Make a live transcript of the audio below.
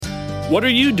What are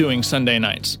you doing Sunday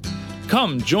nights?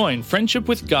 Come join Friendship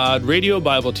with God radio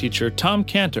Bible teacher Tom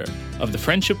Cantor of the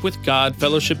Friendship with God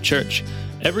Fellowship Church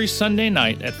every Sunday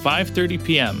night at 5:30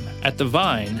 p.m. at The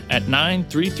Vine at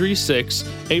 9336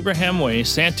 Abraham Way,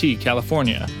 Santee,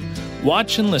 California.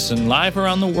 Watch and listen live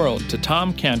around the world to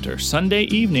Tom Cantor Sunday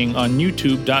evening on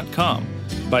YouTube.com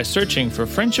by searching for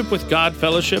Friendship with God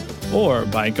Fellowship or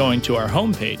by going to our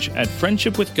homepage at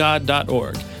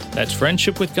friendshipwithgod.org. That's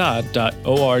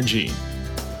friendshipwithgod.org.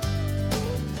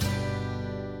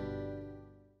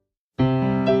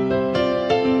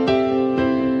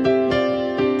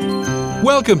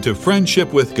 Welcome to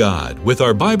Friendship with God with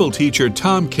our Bible teacher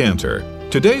Tom Cantor.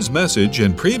 Today's message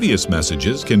and previous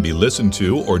messages can be listened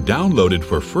to or downloaded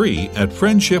for free at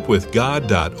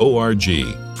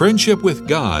friendshipwithgod.org.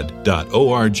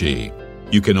 friendshipwithgod.org.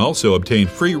 You can also obtain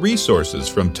free resources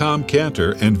from Tom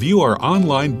Cantor and view our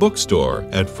online bookstore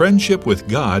at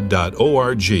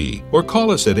friendshipwithgod.org or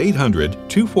call us at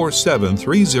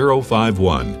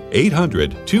 800-247-3051,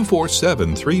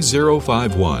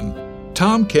 800-247-3051.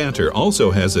 Tom Cantor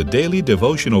also has a daily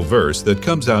devotional verse that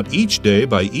comes out each day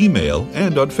by email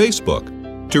and on Facebook.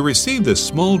 To receive this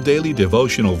small daily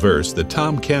devotional verse that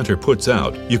Tom Cantor puts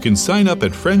out, you can sign up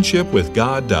at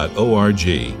friendshipwithgod.org,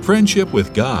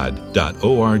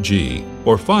 friendshipwithgod.org,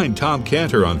 or find Tom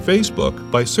Cantor on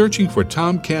Facebook by searching for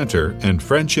Tom Cantor and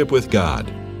Friendship with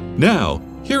God. Now,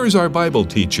 here is our Bible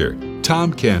teacher,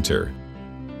 Tom Cantor.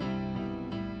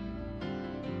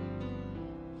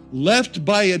 Left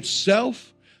by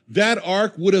itself, that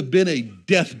ark would have been a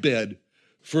deathbed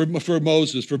for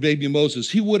Moses, for baby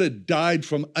Moses. He would have died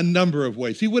from a number of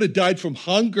ways. He would have died from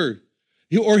hunger,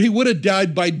 or he would have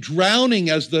died by drowning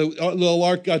as the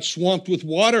ark got swamped with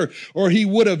water, or he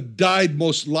would have died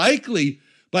most likely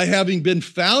by having been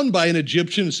found by an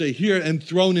Egyptian and say, here, and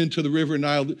thrown into the river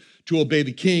Nile to obey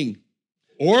the king.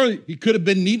 Or he could have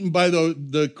been eaten by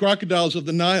the crocodiles of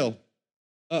the Nile.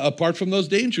 Apart from those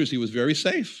dangers, he was very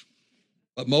safe.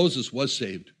 But Moses was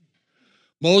saved.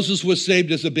 Moses was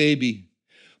saved as a baby.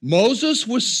 Moses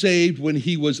was saved when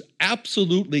he was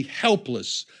absolutely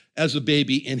helpless as a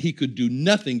baby and he could do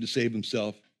nothing to save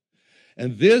himself.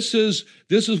 And this is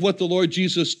what the Lord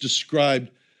Jesus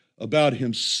described about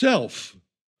himself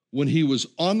when he was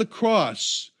on the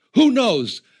cross. Who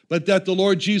knows but that the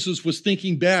Lord Jesus was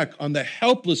thinking back on the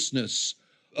helplessness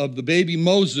of the baby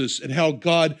Moses and how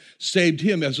God saved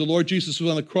him as the Lord Jesus was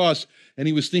on the cross, and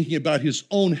he was thinking about his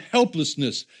own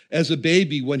helplessness as a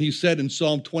baby when he said in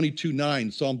Psalm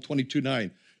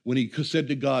 22:9, when he said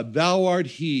to God, "Thou art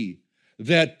he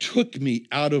that took me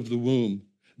out of the womb.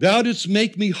 Thou didst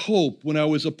make me hope when I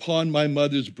was upon my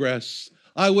mother's breasts.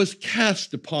 I was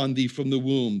cast upon thee from the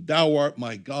womb. Thou art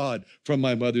my God from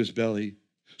my mother's belly."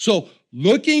 So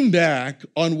looking back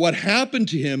on what happened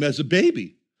to him as a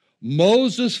baby,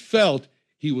 Moses felt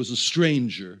he was a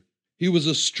stranger. He was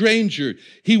a stranger.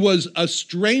 He was a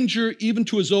stranger even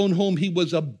to his own home. He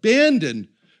was abandoned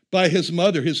by his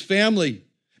mother, his family,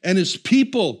 and his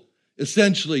people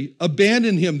essentially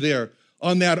abandoned him there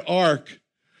on that ark.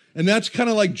 And that's kind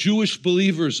of like Jewish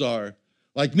believers are,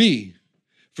 like me.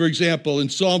 For example, in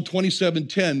Psalm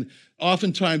 27:10,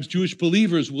 oftentimes Jewish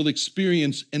believers will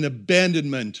experience an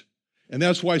abandonment. And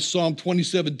that's why Psalm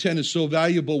 27:10 is so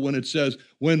valuable when it says,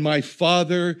 "When my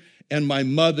father and my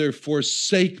mother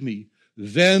forsake me,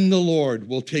 then the Lord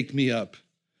will take me up."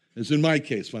 As in my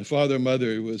case, my father and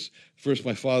mother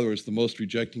my father was the most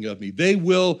rejecting of me. They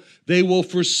will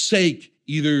forsake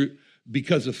either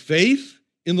because of faith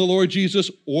in the Lord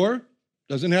Jesus, or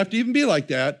doesn't have to even be like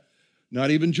that,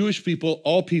 not even Jewish people,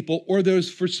 all people, or there's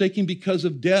forsaking because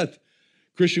of death.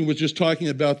 Christian was just talking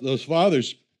about those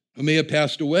fathers who may have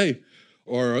passed away,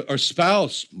 or our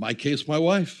spouse, my case, my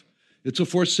wife. It's a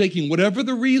forsaking. Whatever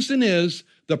the reason is,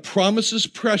 the promise is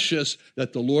precious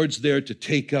that the Lord's there to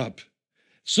take up.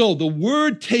 So the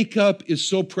word take up is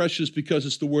so precious because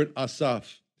it's the word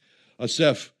asaph,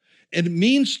 and it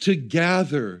means to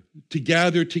gather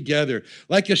together,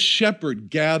 like a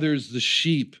shepherd gathers the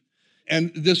sheep.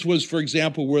 And this was, for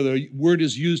example, where the word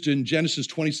is used in Genesis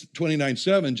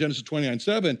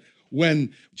 29:7,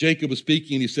 when Jacob was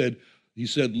speaking, he said,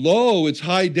 "Lo, it's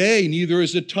high day, neither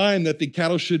is it time that the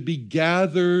cattle should be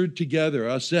gathered together."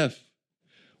 Asaph,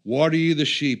 water ye the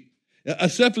sheep.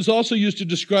 Asaph is also used to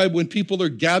describe when people are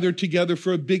gathered together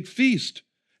for a big feast,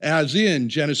 as in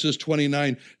Genesis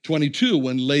 29:22,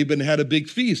 when Laban had a big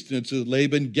feast, and it says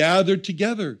Laban gathered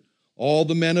together all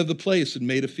the men of the place and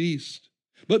made a feast.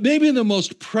 But maybe the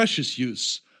most precious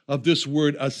use of this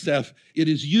word asaph, it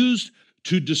is used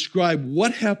to describe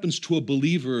what happens to a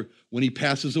believer when he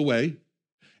passes away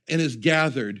and is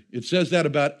gathered. It says that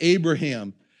about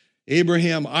Abraham.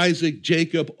 Abraham, Isaac,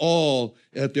 Jacob, all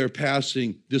at their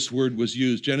passing, this word was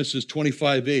used. Genesis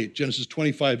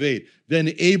 25:8.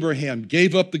 Then Abraham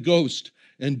gave up the ghost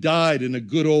and died in a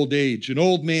good old age, an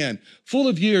old man, full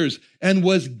of years, and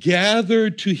was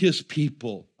gathered to his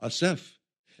people, Aseph.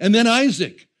 And then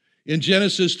Isaac, in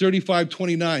Genesis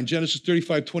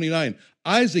 35:29,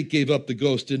 Isaac gave up the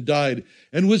ghost and died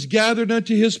and was gathered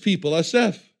unto his people,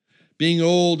 Aseph, being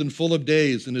old and full of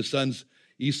days, and his sons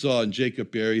Esau and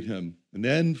Jacob buried him. And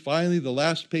then finally, the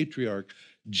last patriarch,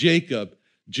 Jacob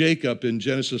in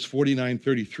Genesis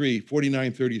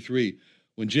 49:33,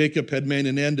 when Jacob had made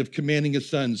an end of commanding his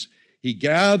sons, he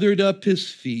gathered up his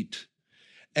feet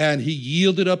and he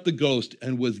yielded up the ghost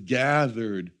and was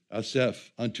gathered,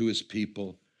 Aseph, unto his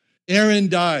people. Aaron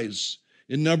dies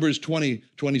in Numbers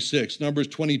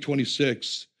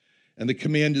 20:26, and the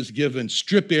command is given,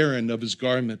 strip Aaron of his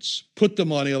garments, put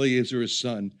them on Eleazar his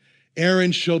son.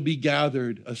 Aaron shall be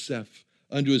gathered, Aseph,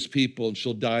 unto his people, and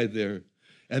shall die there.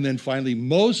 And then finally,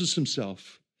 Moses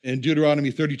himself, in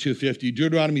Deuteronomy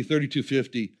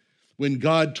 32:50, when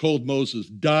God told Moses,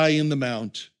 die in the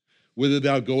mount, whither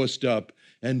thou goest up,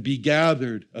 and be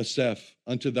gathered, Aseph,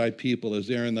 unto thy people, as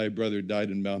Aaron thy brother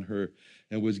died in Mount Hor,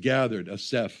 and was gathered,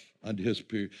 Aseph, unto his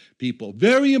people.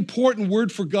 Very important word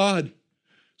for God.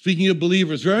 Speaking of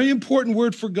believers, very important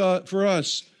word for God, for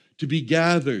us, to be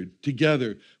gathered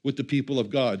together with the people of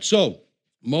God. So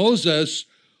Moses,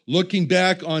 looking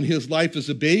back on his life as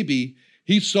a baby,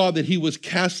 he saw that he was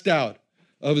cast out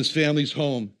of his family's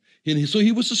home. And so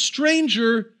he was a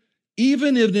stranger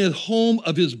even in the home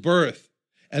of his birth.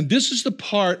 And this is the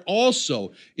part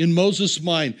also in Moses'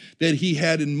 mind that he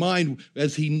had in mind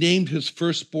as he named his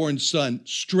firstborn son,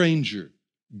 stranger,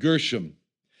 Gershom.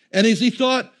 And as he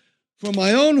thought, from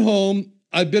my own home,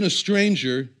 I've been a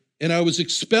stranger, and I was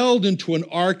expelled into an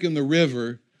ark in the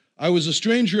river. I was a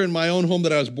stranger in my own home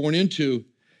that I was born into.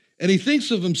 And he thinks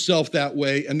of himself that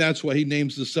way, and that's why he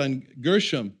names the son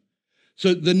Gershom.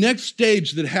 So the next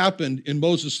stage that happened in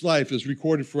Moses' life is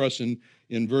recorded for us in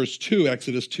verse 2,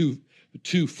 Exodus 2,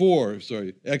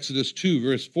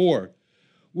 verse 4,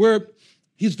 where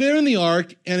he's there in the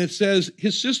ark, and it says,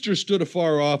 his sister stood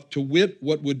afar off to wit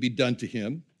what would be done to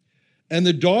him. And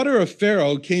the daughter of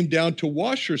Pharaoh came down to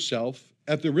wash herself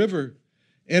at the river.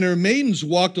 And her maidens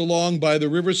walked along by the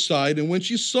river's side, and when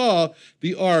she saw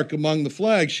the ark among the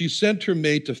flags, she sent her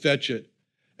maid to fetch it.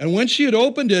 And when she had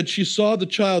opened it, she saw the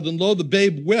child, and lo, the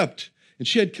babe wept. And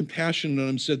she had compassion on him,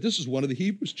 and said, this is one of the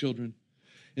Hebrews' children.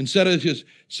 And said his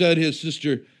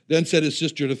sister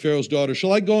to Pharaoh's daughter,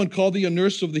 shall I go and call thee a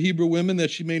nurse of the Hebrew women,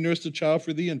 that she may nurse the child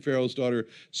for thee? And Pharaoh's daughter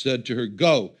said to her,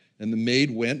 go. And the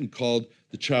maid went and called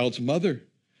the child's mother.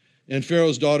 And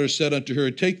Pharaoh's daughter said unto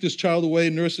her, take this child away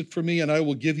and nurse it for me, and I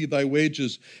will give you thy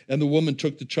wages. And the woman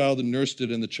took the child and nursed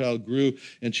it, and the child grew,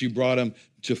 and she brought him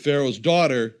to Pharaoh's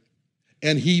daughter,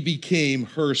 and he became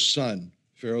her son,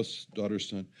 Pharaoh's daughter's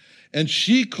son. And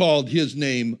she called his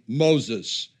name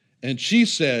Moses, and she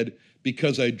said,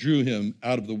 because I drew him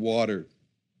out of the water.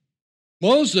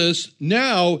 Moses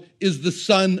now is the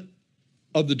son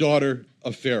of the daughter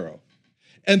of Pharaoh.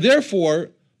 And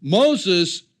therefore,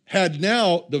 Moses had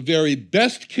now the very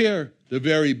best care, the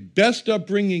very best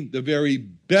upbringing, the very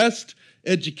best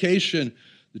education.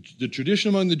 The tradition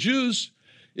among the Jews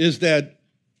is that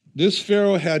this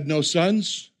Pharaoh had no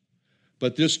sons,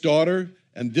 but this daughter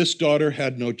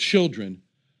had no children.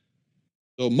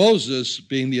 So Moses,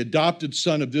 being the adopted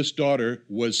son of this daughter,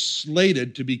 was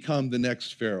slated to become the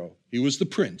next Pharaoh. He was the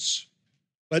prince.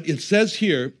 But it says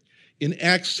here in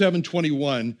Acts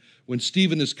 7:21, when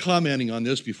Stephen is commenting on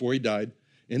this before he died,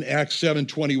 in Acts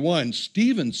 7:21,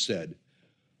 Stephen said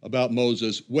about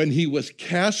Moses, when he was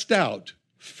cast out,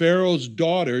 Pharaoh's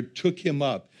daughter took him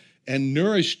up and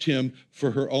nourished him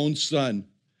for her own son.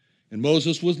 And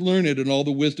Moses was learned in all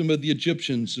the wisdom of the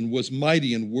Egyptians and was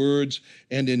mighty in words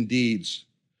and in deeds.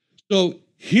 So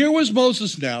here was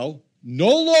Moses now, no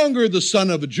longer the son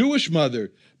of a Jewish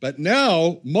mother, but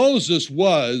now Moses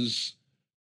was,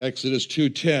 Exodus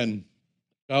 2:10,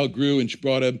 child grew and she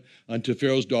brought him unto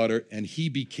Pharaoh's daughter, and he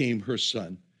became her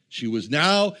son. He was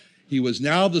now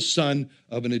the son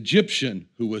of an Egyptian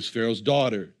who was Pharaoh's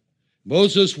daughter.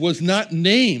 Moses was not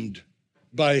named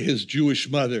by his Jewish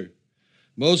mother.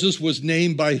 Moses was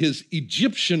named by his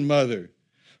Egyptian mother.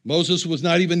 Moses was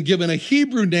not even given a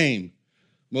Hebrew name,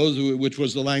 which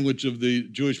was the language of the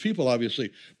Jewish people,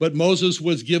 obviously. But Moses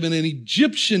was given an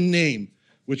Egyptian name,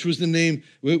 which was the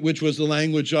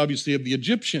language, obviously, of the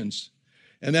Egyptians.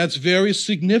 And that's very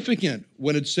significant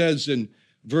when it says in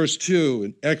verse 2,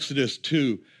 in Exodus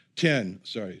 10.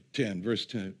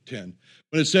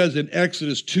 When it says in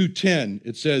Exodus 2:10,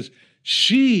 it says,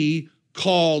 she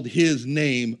called his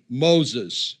name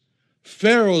Moses.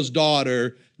 Pharaoh's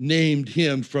daughter named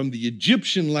him from the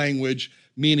Egyptian language,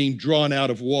 meaning drawn out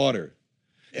of water.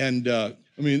 And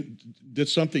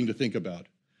that's something to think about.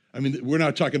 We're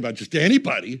not talking about just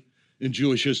anybody in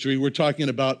Jewish history. We're talking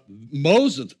about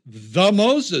Moses, the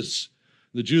Moses.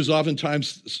 The Jews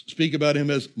oftentimes speak about him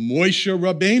as Moshe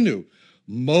Rabbeinu,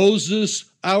 Moses,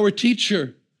 our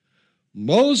teacher.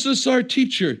 Moses, our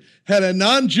teacher, had a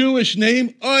non-Jewish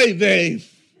name, oy vey,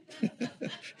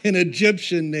 an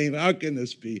Egyptian name. How can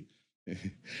this be?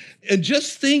 And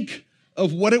just think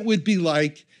of what it would be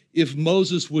like if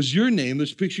Moses was your name.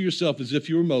 Let's picture yourself as if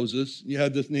you were Moses. You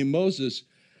had this name Moses.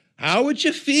 How would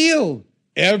you feel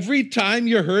every time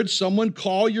you heard someone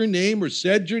call your name or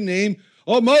said your name?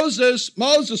 Oh, Moses,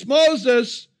 Moses,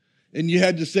 Moses. And you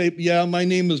had to say, yeah, my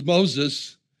name is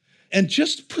Moses. And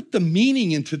just put the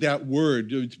meaning into that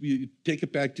word. You take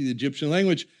it back to the Egyptian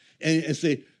language and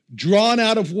say, drawn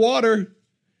out of water.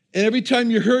 And every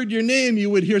time you heard your name, you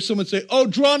would hear someone say, oh,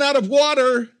 drawn out of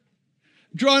water.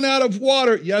 Drawn out of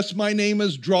water. Yes, my name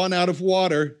is drawn out of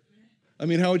water.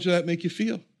 How would that make you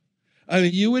feel?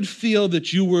 You would feel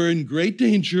that you were in great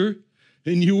danger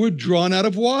and you were drawn out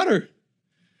of water.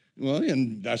 Well,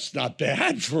 and that's not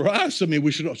bad for us.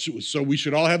 We should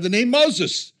all have the name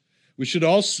Moses. We should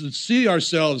all see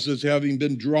ourselves as having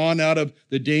been drawn out of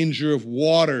the danger of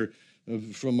water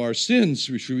from our sins.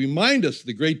 We should remind us of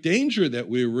the great danger that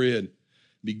we were in. It'd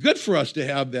be good for us to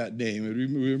have that name and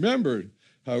remember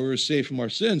how we were saved from our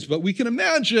sins. But we can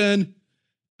imagine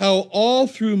how all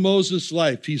through Moses'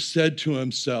 life he said to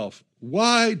himself,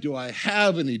 why do I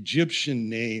have an Egyptian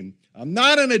name? I'm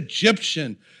not an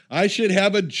Egyptian. I should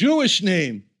have a Jewish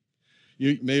name.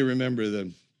 You may remember that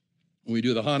when we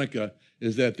do the Hanukkah,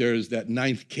 is that there's that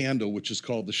ninth candle, which is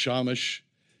called the shamash,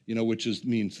 which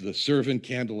means the servant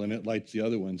candle, and it lights the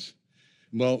other ones.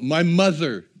 Well, my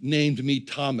mother named me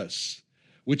Thomas,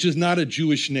 which is not a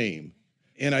Jewish name.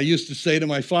 And I used to say to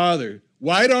my father,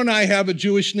 why don't I have a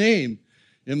Jewish name?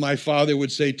 And my father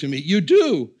would say to me, you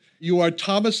do. You are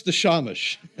Thomas the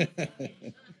Shamash.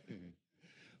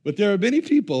 But there are many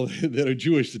people that are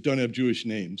Jewish that don't have Jewish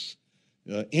names.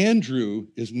 Andrew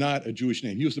is not a Jewish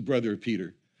name. He was the brother of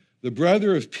Peter. The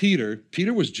brother of Peter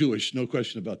was Jewish, no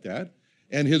question about that.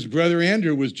 And his brother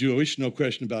Andrew was Jewish, no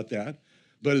question about that.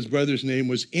 But his brother's name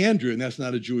was Andrew, and that's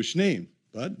not a Jewish name.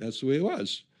 But that's the way it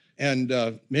was. And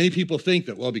many people think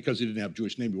that, well, because he didn't have a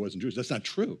Jewish name, he wasn't Jewish. That's not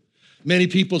true. Many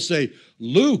people say,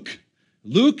 Luke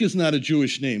is not a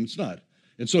Jewish name. It's not.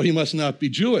 And so he must not be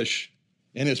Jewish.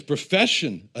 And his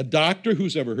profession, a doctor,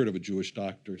 who's ever heard of a Jewish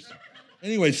doctor?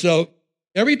 Anyway, so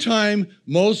every time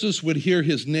Moses would hear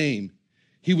his name,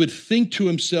 he would think to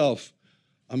himself,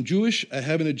 I'm Jewish, I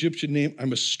have an Egyptian name,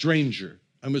 I'm a stranger.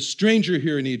 I'm a stranger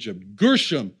here in Egypt.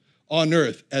 Gershom on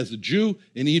earth as a Jew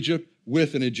in Egypt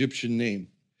with an Egyptian name.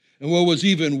 And what was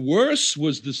even worse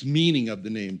was this meaning of the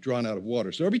name, drawn out of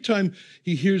water. So every time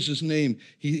he hears his name,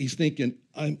 he's thinking,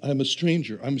 I'm a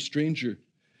stranger, I'm a stranger.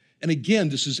 And again,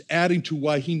 this is adding to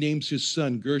why he names his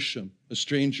son Gershom, a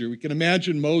stranger. We can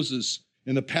imagine Moses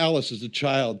in the palace as a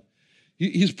child.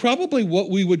 He was probably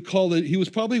what we would call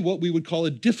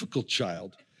a difficult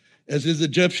child, as his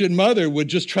Egyptian mother would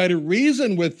just try to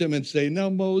reason with him and say, now,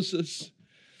 Moses,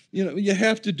 you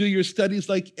have to do your studies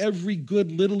like every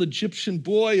good little Egyptian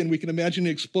boy. And we can imagine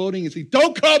him exploding and saying,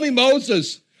 don't call me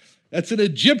Moses. That's an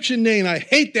Egyptian name. I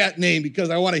hate that name because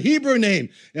I want a Hebrew name.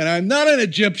 And I'm not an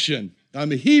Egyptian.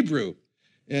 I'm a Hebrew.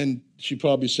 And she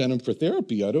probably sent him for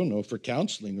therapy, I don't know, for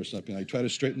counseling or something. I try to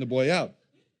straighten the boy out.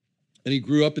 And he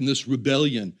grew up in this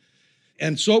rebellion.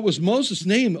 And so it was Moses'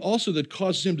 name also that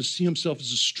caused him to see himself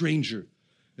as a stranger,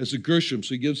 as a Gershom.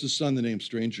 So he gives his son the name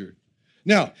stranger.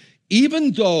 Now,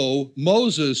 even though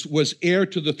Moses was heir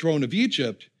to the throne of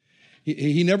Egypt,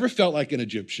 he never felt like an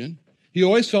Egyptian. He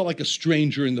always felt like a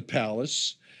stranger in the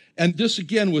palace. And this,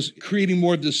 again, was creating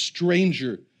more of this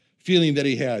stranger feeling that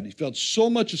he had. He felt so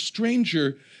much a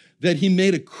stranger that he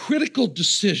made a critical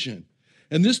decision.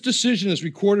 And this decision is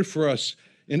recorded for us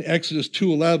in Exodus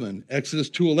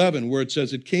 2:11, where it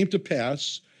says, it came to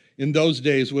pass in those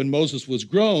days when Moses was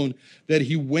grown that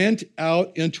he went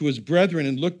out into his brethren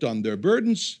and looked on their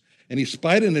burdens, and he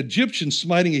spied an Egyptian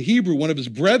smiting a Hebrew, one of his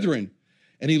brethren.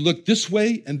 And he looked this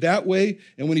way and that way,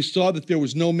 and when he saw that there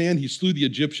was no man, he slew the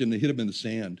Egyptian and hid him in the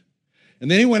sand. And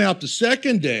then he went out the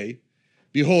second day.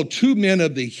 Behold, two men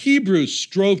of the Hebrews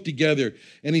strove together,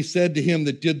 and he said to him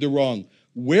that did the wrong,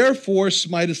 wherefore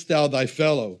smitest thou thy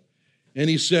fellow? And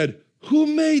he said, who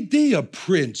made thee a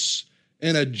prince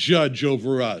and a judge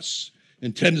over us?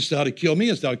 Intendest thou to kill me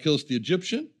as thou killest the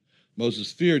Egyptian?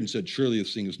 Moses feared and said, surely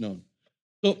this thing is known.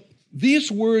 So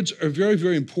These words are very,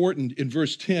 very important in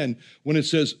verse 10 when it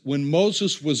says, when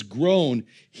Moses was grown,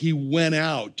 he went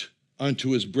out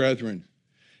unto his brethren.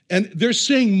 And they're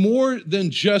saying more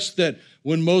than just that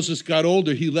when Moses got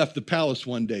older, he left the palace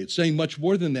one day. It's saying much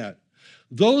more than that.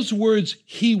 Those words,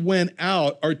 he went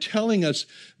out, are telling us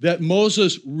that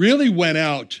Moses really went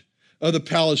out of the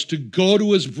palace to go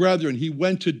to his brethren. He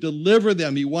went to deliver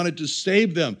them. He wanted to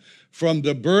save them from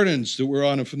the burdens that were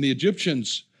on him from the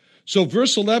Egyptians. So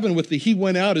verse 11 with the he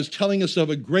went out is telling us of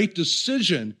a great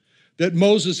decision that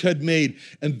Moses had made.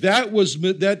 And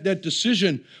that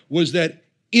decision was that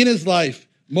in his life,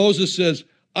 Moses says,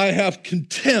 I have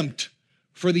contempt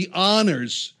for the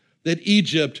honors that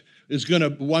Egypt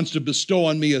wants to bestow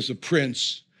on me as a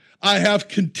prince. I have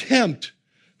contempt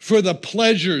for the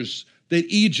pleasures that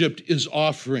Egypt is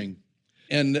offering.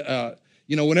 And,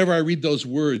 whenever I read those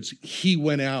words, he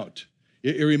went out.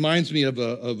 It reminds me of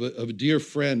a dear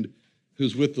friend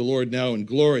who's with the Lord now in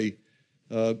glory,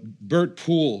 Bert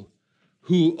Poole,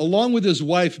 who, along with his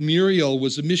wife, Muriel,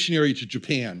 was a missionary to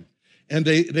Japan. And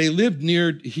they lived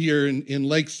near here in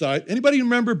Lakeside. Anybody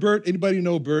remember Bert? Anybody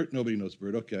know Bert? Nobody knows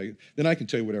Bert. Okay. Then I can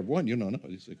tell you whatever one. You don't know.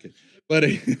 It's okay. But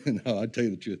no, I'll tell you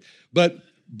the truth. But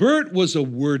Bert was a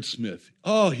wordsmith.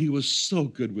 Oh, he was so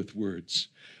good with words.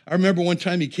 I remember one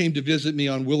time he came to visit me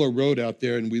on Willow Road out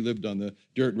there, and we lived on the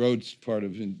dirt roads part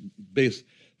of base.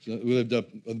 So we lived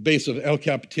up on the base of El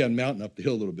Capitan Mountain up the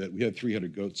hill a little bit. We had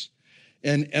 300 goats.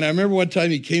 And I remember one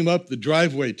time he came up the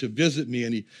driveway to visit me,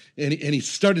 and he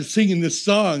started singing this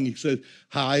song. He said,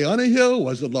 high on a hill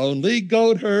was a lonely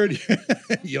goat herd.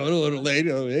 Yodel, little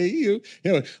lady, oh, hey, you.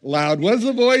 Loud was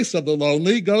the voice of the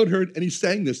lonely goat herd. And he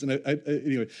sang this. And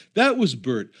anyway, that was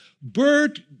Bert.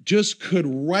 Bert just could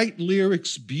write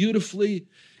lyrics beautifully,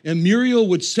 and Muriel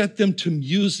would set them to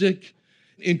music.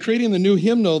 In creating the new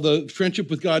hymnal, the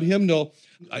Friendship with God hymnal,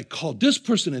 I called this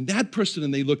person, and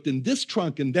they looked in this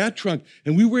trunk and that trunk,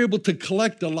 and we were able to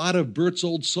collect a lot of Bert's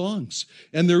old songs,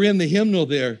 and they're in the hymnal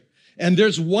there. And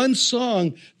there's one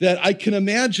song that I can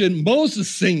imagine Moses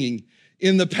singing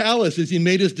in the palace as he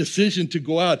made his decision to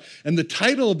go out. And the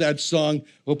title of that song,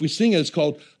 what we sing is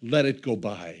called Let It Go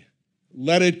By.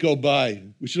 Let it go by.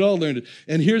 We should all learn it.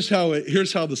 And here's how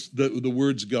the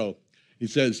words go. He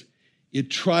says, it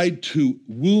tried to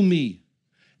woo me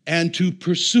and to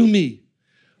pursue me.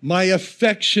 My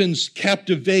affections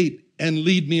captivate and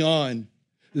lead me on.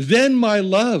 Then my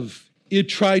love it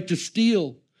tried to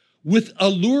steal, with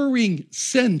alluring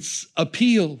sense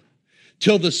appeal,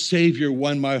 till the Savior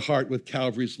won my heart with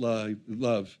Calvary's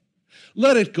love.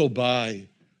 Let it go by.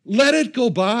 Let it go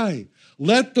by.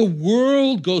 Let the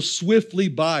world go swiftly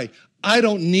by. I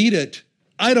don't need it.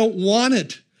 I don't want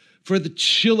it. For the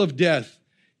chill of death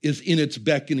is in its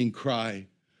beckoning cry.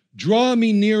 Draw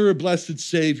me nearer, blessed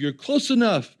Savior, close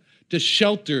enough to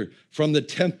shelter from the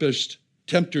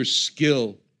tempter's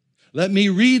skill. Let me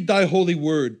read thy holy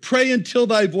word, pray until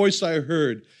thy voice I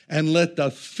heard, and let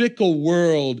the fickle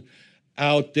world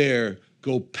out there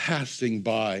go passing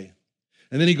by.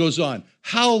 And then he goes on,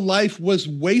 how life was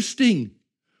wasting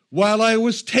while I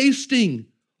was tasting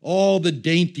all the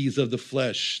dainties of the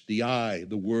flesh, the eye,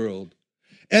 the world.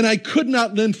 And I could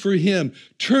not lend for him,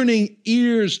 turning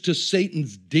ears to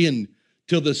Satan's din,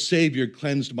 till the Savior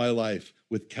cleansed my life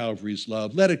with Calvary's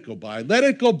love. Let it go by. Let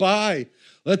it go by.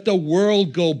 Let the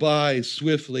world go by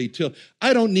swiftly till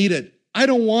I don't need it. I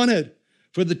don't want it.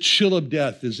 For the chill of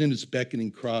death is in its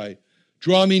beckoning cry.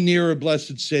 Draw me nearer,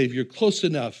 blessed Savior, close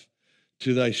enough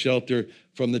to thy shelter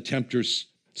from the tempter's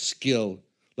skill.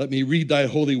 Let me read thy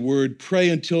holy word, pray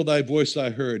until thy voice I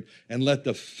heard, and let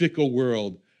the fickle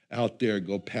world out there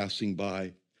go passing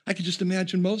by. I can just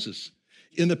imagine Moses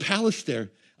in the palace there.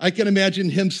 I can imagine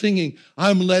him singing,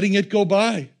 I'm letting it go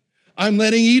by. I'm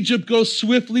letting Egypt go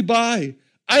swiftly by.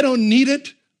 I don't need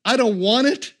it. I don't want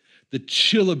it. The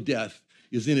chill of death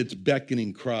is in its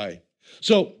beckoning cry.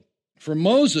 So for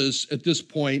Moses at this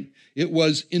point, it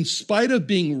was in spite of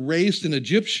being raised an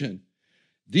Egyptian,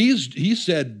 he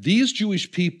said, these Jewish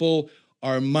people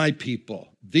are my people.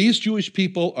 These Jewish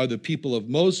people are the people of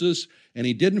Moses, and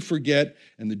he didn't forget,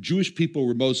 and the Jewish people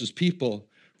were Moses' people.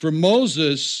 For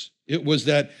Moses, it was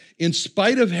that in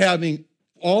spite of having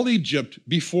all Egypt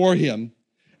before him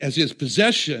as his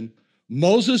possession,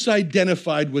 Moses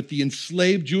identified with the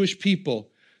enslaved Jewish people.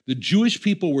 The Jewish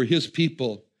people were his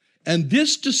people. And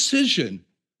this decision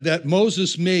that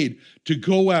Moses made to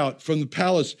go out from the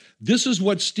palace, this is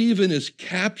what Stephen is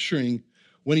capturing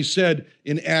when he said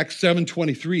in Acts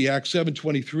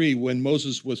 7:23, when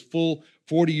Moses was full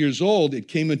 40 years old, it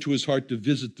came into his heart to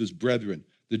visit his brethren,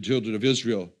 the children of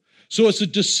Israel. So it's a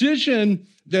decision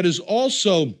that is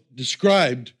also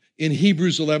described in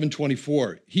Hebrews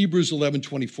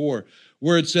 11:24,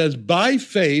 where it says, by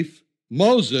faith,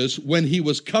 Moses, when he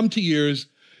was come to years,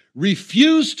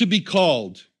 refused to be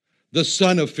called the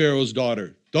son of Pharaoh's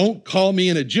daughter. Don't call me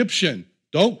an Egyptian.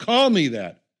 Don't call me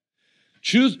that.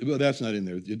 Well, that's not in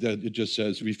there. It just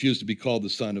says, refuse to be called the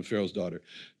son of Pharaoh's daughter.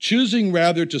 Choosing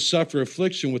rather to suffer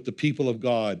affliction with the people of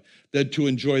God than to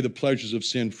enjoy the pleasures of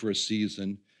sin for a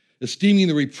season, esteeming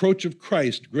the reproach of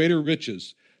Christ greater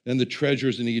riches than the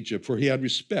treasures in Egypt, for he had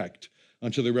respect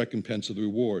unto the recompense of the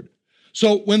reward.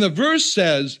 So when the verse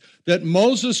says that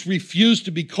Moses refused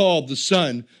to be called the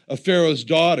son of Pharaoh's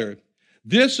daughter,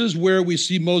 this is where we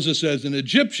see Moses as an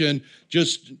Egyptian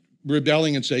just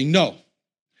rebelling and saying, no.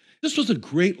 This was a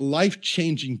great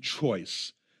life-changing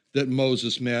choice that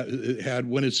Moses had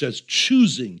when it says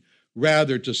choosing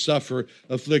rather to suffer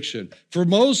affliction. For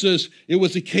Moses, it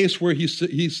was a case where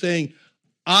he's saying,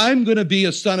 I'm going to be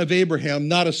a son of Abraham,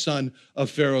 not a son of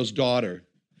Pharaoh's daughter.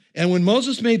 And when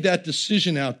Moses made that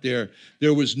decision out there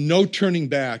was no turning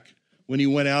back when he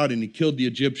went out and he killed the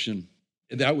Egyptian.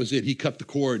 And that was it. He cut the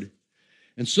cord.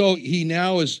 And so he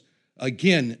now is,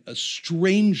 again, a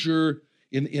stranger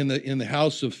in the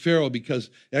house of Pharaoh, because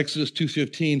Exodus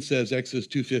 2:15 says, Exodus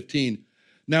 2:15,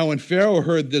 now when Pharaoh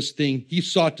heard this thing, he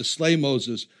sought to slay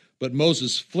Moses, but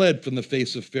Moses fled from the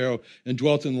face of Pharaoh and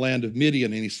dwelt in the land of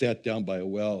Midian, and he sat down by a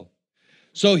well.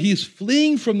 So he's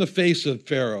fleeing from the face of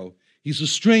Pharaoh. He's a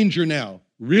stranger now,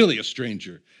 really a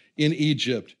stranger in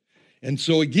Egypt. And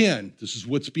so again, this is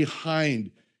what's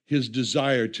behind his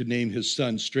desire to name his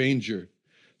son stranger.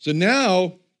 So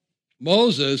now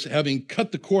Moses, having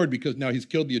cut the cord, because now he's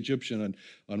killed the Egyptian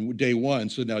on day one.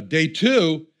 So now day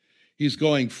two, he's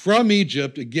going from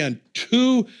Egypt, again,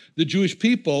 to the Jewish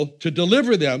people to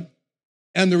deliver them.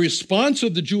 And the response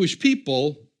of the Jewish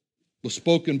people was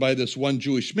spoken by this one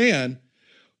Jewish man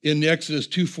in Exodus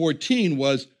 2:14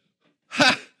 was,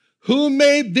 ha, who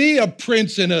made thee a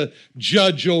prince and a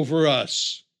judge over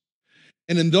us?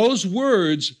 And in those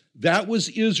words, that was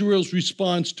Israel's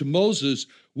response to Moses,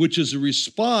 which is a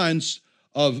response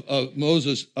of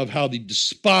Moses, of how they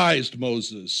despised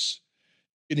Moses.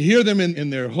 You can hear them in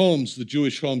their homes, the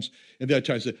Jewish homes at that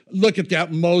time, say, look at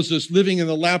that Moses living in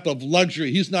the lap of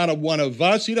luxury. He's not one of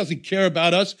us. He doesn't care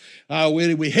about us.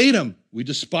 We hate him. We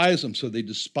despise him. So they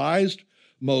despised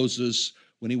Moses.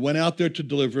 When he went out there to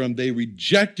deliver him, they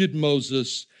rejected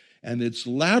Moses, and it's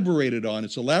elaborated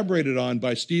on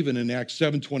by Stephen in Acts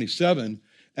 7:27.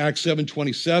 Acts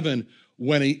 7:27,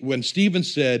 when Stephen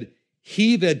said,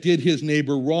 he that did his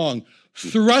neighbor wrong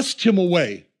thrust him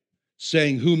away,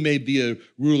 saying, who made thee a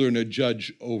ruler and a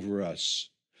judge over us?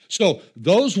 So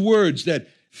those words that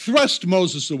thrust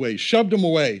Moses away, shoved him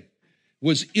away,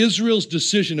 was Israel's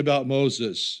decision about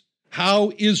Moses.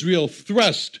 How Israel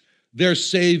thrust their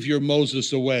Savior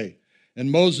Moses away.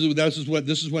 And Moses, this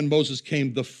is when Moses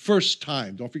came the first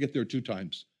time. Don't forget there are two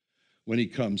times when he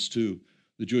comes to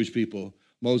the Jewish people.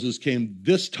 Moses came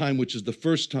this time, which is the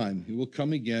first time. He will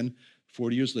come again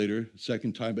 40 years later,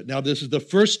 second time. But now this is the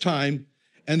first time,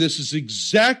 and this is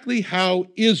exactly how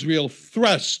Israel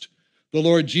thrust the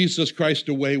Lord Jesus Christ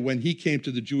away when he came to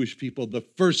the Jewish people the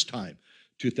first time,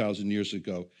 2,000 years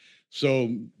ago.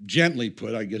 So gently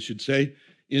put, I guess you'd say,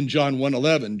 in John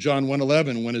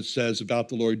 1:11, when it says about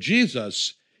the Lord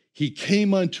Jesus, he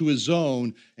came unto his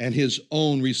own, and his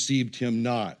own received him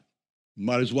not.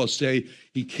 Might as well say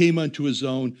he came unto his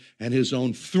own, and his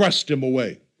own thrust him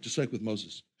away, just like with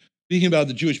Moses. Speaking about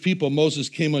the Jewish people, Moses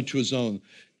came unto his own.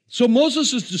 So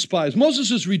Moses is despised.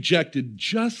 Moses is rejected,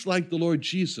 just like the Lord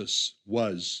Jesus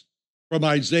was. From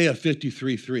Isaiah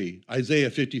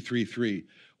 53:3,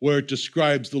 where it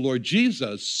describes the Lord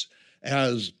Jesus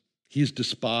as he's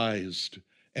despised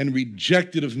and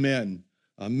rejected of men,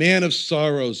 a man of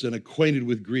sorrows and acquainted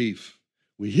with grief.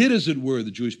 We hid, as it were, the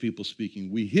Jewish people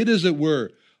speaking, we hid, as it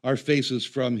were, our faces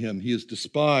from him. He is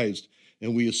despised,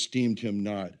 and we esteemed him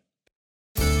not.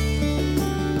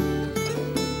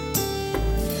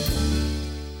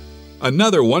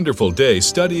 Another wonderful day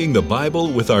studying the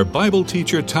Bible with our Bible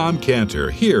teacher Tom Cantor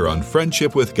here on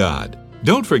Friendship with God.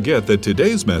 Don't forget that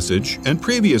today's message and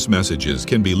previous messages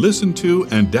can be listened to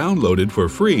and downloaded for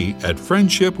free at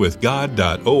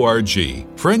friendshipwithgod.org.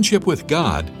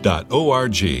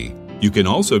 friendshipwithgod.org. You can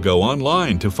also go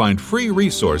online to find free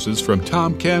resources from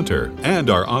Tom Cantor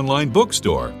and our online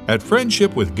bookstore at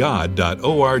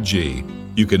friendshipwithgod.org.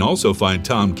 You can also find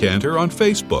Tom Cantor on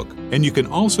Facebook, and you can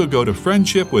also go to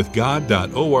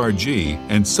friendshipwithgod.org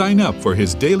and sign up for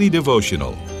his daily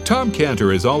devotional. Tom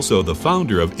Cantor is also the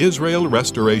founder of Israel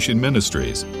Restoration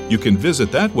Ministries. You can visit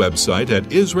that website at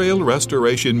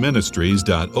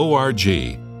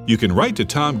israelrestorationministries.org. You can write to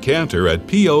Tom Cantor at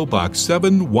P.O. Box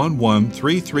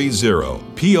 711330,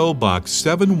 P.O. Box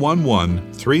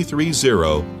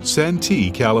 711330,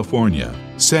 Santee, California.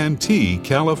 Santee,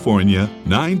 California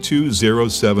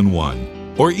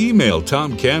 92071. Or email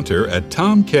Tom Cantor at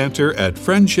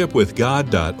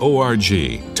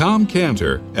tomcantor@friendshipwithgod.org,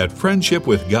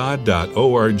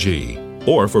 tomcantor@friendshipwithgod.org.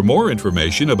 Or for more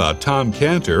information about Tom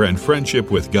Cantor and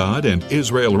Friendship with God and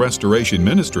Israel Restoration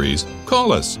Ministries,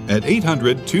 call us at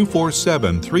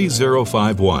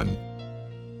 800-247-3051.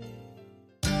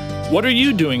 What are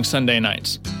you doing Sunday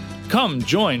nights? Come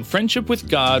join Friendship with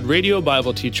God radio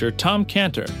Bible teacher Tom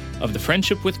Cantor of the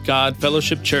Friendship with God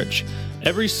Fellowship Church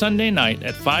every Sunday night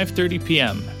at 5:30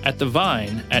 p.m. at The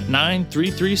Vine at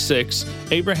 9336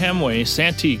 Abraham Way,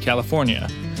 Santee, California.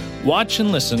 Watch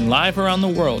and listen live around the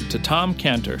world to Tom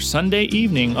Cantor Sunday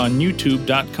evening on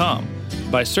YouTube.com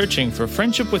by searching for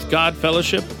Friendship with God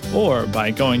Fellowship or by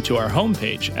going to our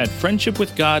homepage at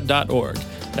friendshipwithgod.org.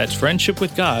 That's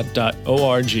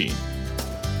friendshipwithgod.org.